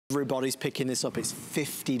Everybody's picking this up. It's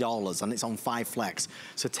 $50 and it's on 5 flex.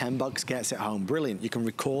 So 10 bucks gets it home. Brilliant. You can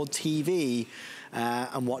record TV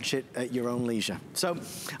and watch it at your own leisure. So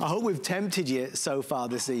I hope we've tempted you so far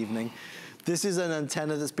this evening. This is an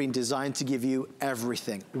antenna that's been designed to give you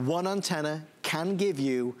everything. One antenna can give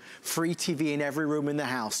you free TV in every room in the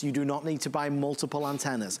house. You do not need to buy multiple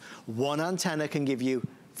antennas. One antenna can give you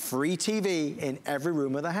free TV in every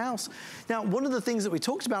room of the house. Now, one of the things that we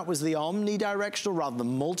talked about was the omnidirectional rather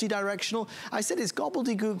than multi-directional. I said it's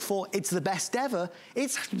gobbledygook for it's the best ever.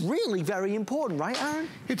 It's really very important, right, Aaron?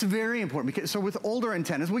 It's very important because, so with older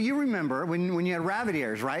antennas, well, you remember when you had rabbit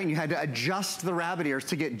ears, right? And you had to adjust the rabbit ears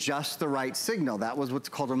to get just the right signal. That was what's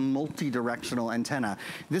called a multi-directional antenna.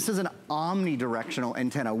 This is an omnidirectional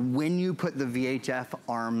antenna when you put the VHF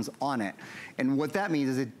arms on it. And what that means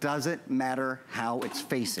is it doesn't matter how it's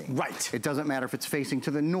facing. Right. It doesn't matter if it's facing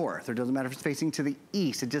to the north, or it doesn't matter if it's facing to the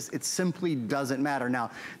east. It simply doesn't matter.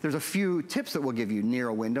 Now, there's a few tips that we'll give you. Near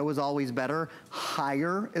a window is always better.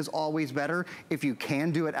 Higher is always better. If you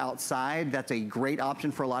can do it outside, that's a great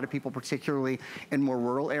option for a lot of people, particularly in more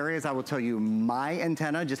rural areas. I will tell you, my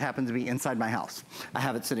antenna just happens to be inside my house. I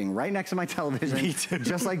have it sitting right next to my television, Me too.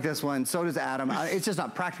 just like this one. So does Adam. It's just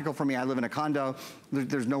not practical for me. I live in a condo.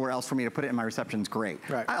 There's nowhere else for me to put it, and my reception's great.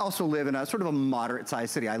 Right. I also live in a sort of a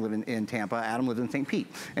moderate-sized city. I live in Tampa. Adam lives in St. Pete,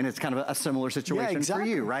 and it's kind of a similar situation for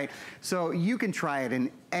you, right? So you can try it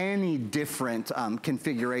in any different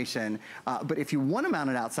configuration, but if you want to mount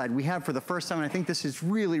it outside, we have for the first time, and I think this is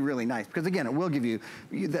really, really nice, because again, it will give you,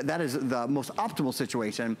 that is the most optimal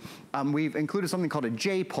situation. We've included something called a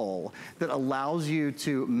J-pole that allows you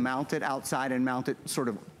to mount it outside and mount it sort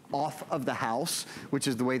of off of the house, which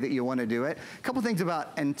is the way that you want to do it. A couple things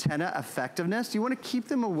about antenna effectiveness. You want to keep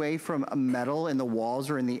them away from metal in the walls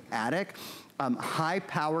or in the attic. High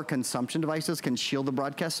power consumption devices can shield the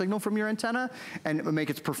broadcast signal from your antenna and make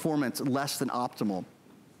its performance less than optimal.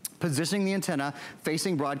 Positioning the antenna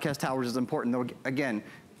facing broadcast towers is important, though again,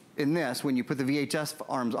 in this, when you put the VHF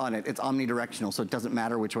arms on it, it's omnidirectional, so it doesn't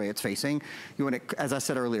matter which way it's facing. You want it, as I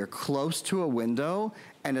said earlier, close to a window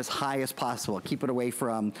and as high as possible. Keep it away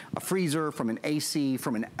from a freezer, from an AC,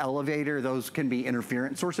 from an elevator. Those can be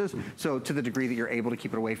interference sources. So to the degree that you're able to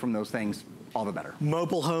keep it away from those things, all the better.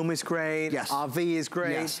 Mobile home is great. Yes. RV is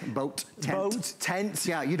great. Yes. Boat, tent. Boat, tent.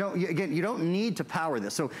 Yeah, you don't need to power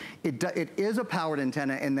this. So it is a powered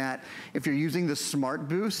antenna in that if you're using the Smart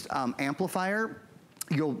Boost amplifier,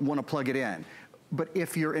 you'll want to plug it in. But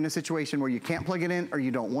if you're in a situation where you can't plug it in or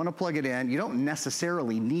you don't want to plug it in, you don't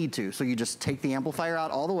necessarily need to. So you just take the amplifier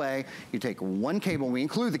out all the way, you take one cable, we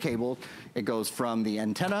include the cable, it goes from the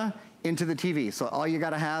antenna into the TV. So all you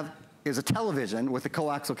gotta have is a television with a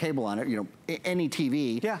coaxial cable on it, you know, any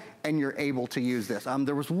TV, yeah, and you're able to use this.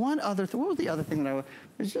 There was one other thing, what was the other thing that I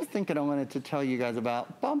was just thinking I wanted to tell you guys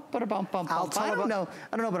about? I don't know,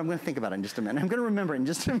 but I'm gonna think about it in just a minute. I'm gonna remember it in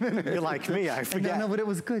just a minute. You're like me, I forget. No, but it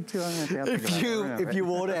was good too. If you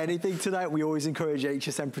order anything tonight, we always encourage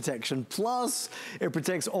HSN Protection Plus. It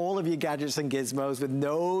protects all of your gadgets and gizmos with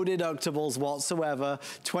no deductibles whatsoever.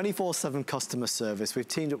 24/7 customer service. We've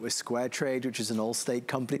teamed up with Square Trade, which is an all-state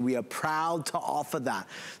company. We are proud to offer that.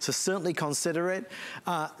 So certainly consider it.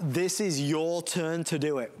 This is your turn to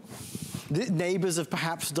do it. The neighbors have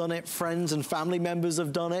perhaps done it, friends and family members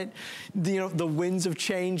have done it. You know, the winds of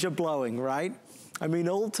change are blowing, right? I mean,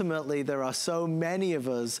 ultimately, there are so many of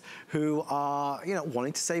us who are, you know,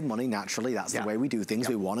 wanting to save money naturally. That's the way we do things.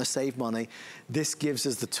 We want to save money. This gives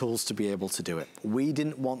us the tools to be able to do it. We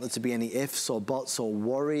didn't want there to be any ifs or buts or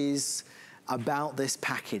worries about this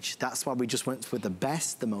package. That's why we just went with the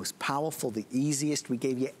best, the most powerful, the easiest. We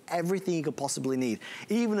gave you everything you could possibly need,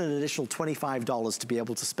 even an additional $25 to be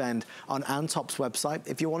able to spend on Antop's website.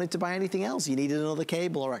 If you wanted to buy anything else, you needed another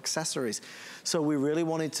cable or accessories. So we really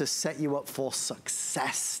wanted to set you up for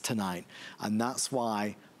success tonight. And that's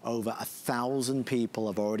why over 1,000 people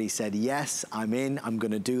have already said, yes, I'm in, I'm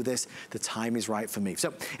gonna do this, the time is right for me.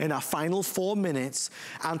 So in our final 4 minutes,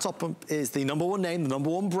 ANTOP is the #1 name, the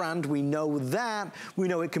 #1 brand. We know that. We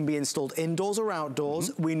know it can be installed indoors or outdoors.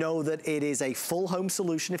 We know that it is a full home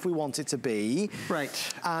solution if we want it to be. Right.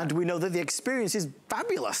 And we know that the experience is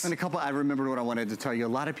fabulous. And I remembered what I wanted to tell you. A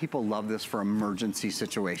lot of people love this for emergency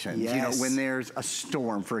situations. Yes. You know, when there's a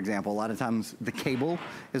storm, for example, a lot of times the cable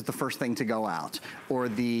is the first thing to go out, or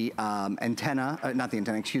the the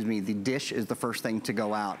dish is the first thing to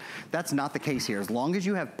go out. That's not the case here. As long as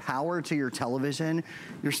you have power to your television,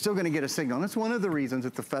 you're still gonna get a signal. And that's one of the reasons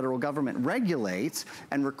that the federal government regulates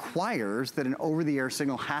and requires that an over-the-air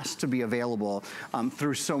signal has to be available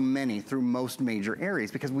through most major areas,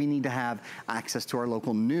 because we need to have access to our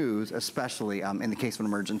local news, especially in the case of an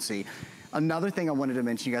emergency. Another thing I wanted to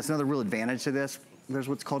mention, you guys, another real advantage to this, there's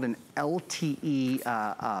what's called an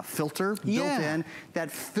LTE filter built in that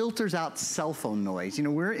filters out cell phone noise. You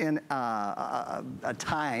know, we're in a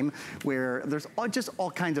time where there's just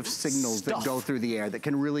all kinds of signals that go through the air that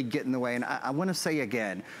can really get in the way. And I want to say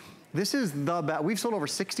again, this is the best. We've sold over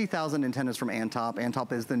 60,000 antennas from ANTOP.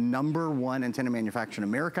 ANTOP is the #1 antenna manufacturer in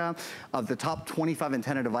America. Of the top 25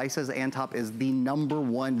 antenna devices, ANTOP is the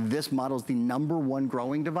 #1. This model is the #1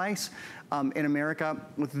 growing device in America.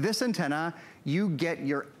 With this antenna, you get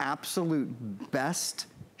your absolute best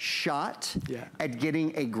shot at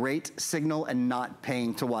getting a great signal and not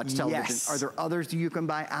paying to watch television. Are there others you can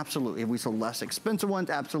buy? Absolutely. Have we sold less expensive ones?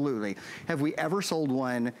 Absolutely. Have we ever sold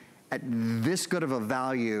one at this good of a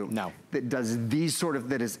value that does these sort of,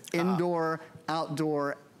 that is indoor,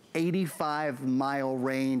 outdoor, 85-mile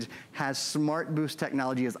range, has smart boost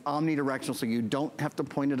technology, is omnidirectional, so you don't have to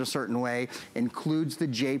point it a certain way, includes the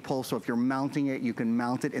J-pole, so if you're mounting it, you can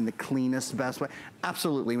mount it in the cleanest, best way?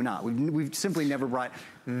 Absolutely not. We've simply never brought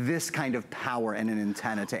this kind of power in an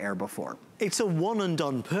antenna to air before. It's a one and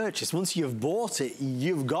done purchase. Once you've bought it,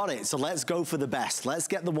 you've got it. So let's go for the best. Let's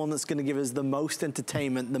get the one that's going to give us the most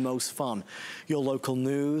entertainment, the most fun. Your local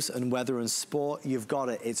news and weather and sport, you've got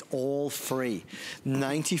it. It's all free.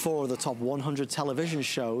 94 of the top 100 television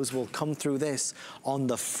shows will come through this on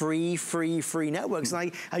the free networks.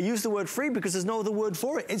 And I use the word free because there's no other word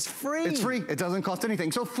for it. It's free. It's free. It doesn't cost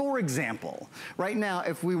anything. So for example, right now,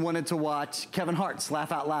 if we wanted to watch Kevin Hart's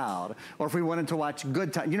Laugh Out Loud, or if we wanted to watch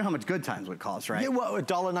Good Times, you know how much Good Times would cost, right? Yeah, what,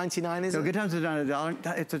 $1.99 is it? No, Good Times is not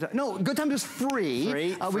 $1. No, Good Times is free.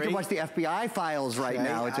 We can watch the FBI files right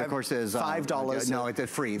now, which of course is $5. No, it's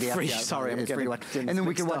free. The free. FBI, Sorry, I'm getting and then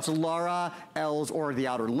we can watch Laura, Els, or The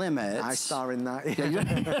Outer Limits. I star in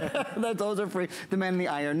that. Those are free. The Man in the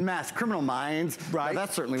Iron Mask, Criminal Minds. Right.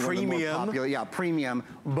 That's certainly one of the more popular. Yeah, premium,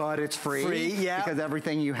 but it's free. Because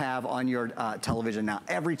everything you have on your television now,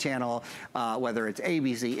 every channel, whether it's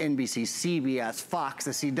ABC, NBC, CBS, Fox,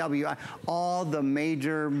 the CW, all the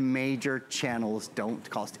major channels don't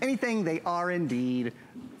cost anything. They are indeed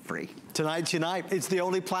free. Tonight, it's the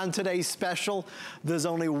only plan today's special. There's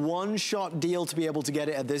only one shot deal to be able to get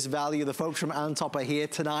it at this value. The folks from ANTOP are here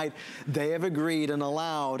tonight. They have agreed and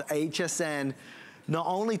allowed HSN not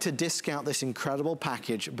only to discount this incredible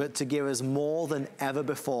package, but to give us more than ever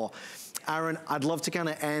before. Aaron, I'd love to kind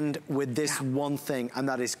of end with this one thing, and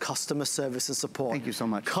that is customer service and support. Thank you so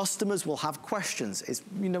much. Customers will have questions. It's,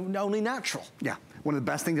 you know, only natural. Yeah. One of the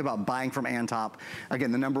best things about buying from ANTOP,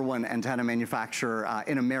 again, the #1 antenna manufacturer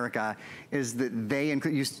in America, is that they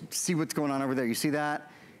include, you see what's going on over there, you see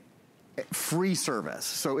that? Free service.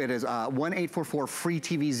 So it is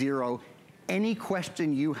 1-844-FREE-TV0. Any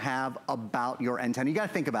question you have about your antenna, you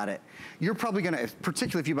gotta think about it. You're probably gonna,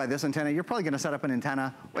 particularly if you buy this antenna, you're probably gonna set up an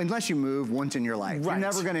antenna, unless you move once in your life. You're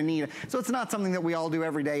never gonna need it. So it's not something that we all do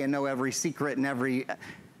every day and know every secret and every,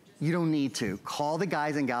 you don't need to. Call the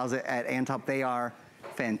guys and gals at ANTOP. They are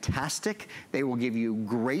fantastic. They will give you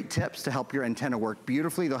great tips to help your antenna work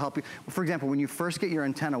beautifully. They'll help you. For example, when you first get your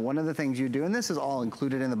antenna, one of the things you do, and this is all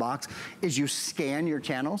included in the box, is you scan your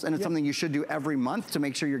channels, and it's something you should do every month to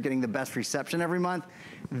make sure you're getting the best reception every month.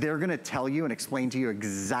 They're gonna tell you and explain to you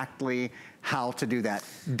exactly how to do that.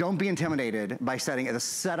 Don't be intimidated by setting it. The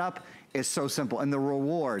setup is so simple, and the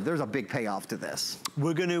reward, there's a big payoff to this.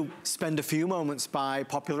 We're gonna spend a few moments by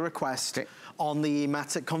popular request on the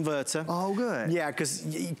Matic converter. Oh, good. Yeah, because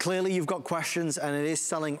clearly you've got questions and it is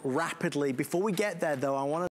selling rapidly. Before we get there though, I wanna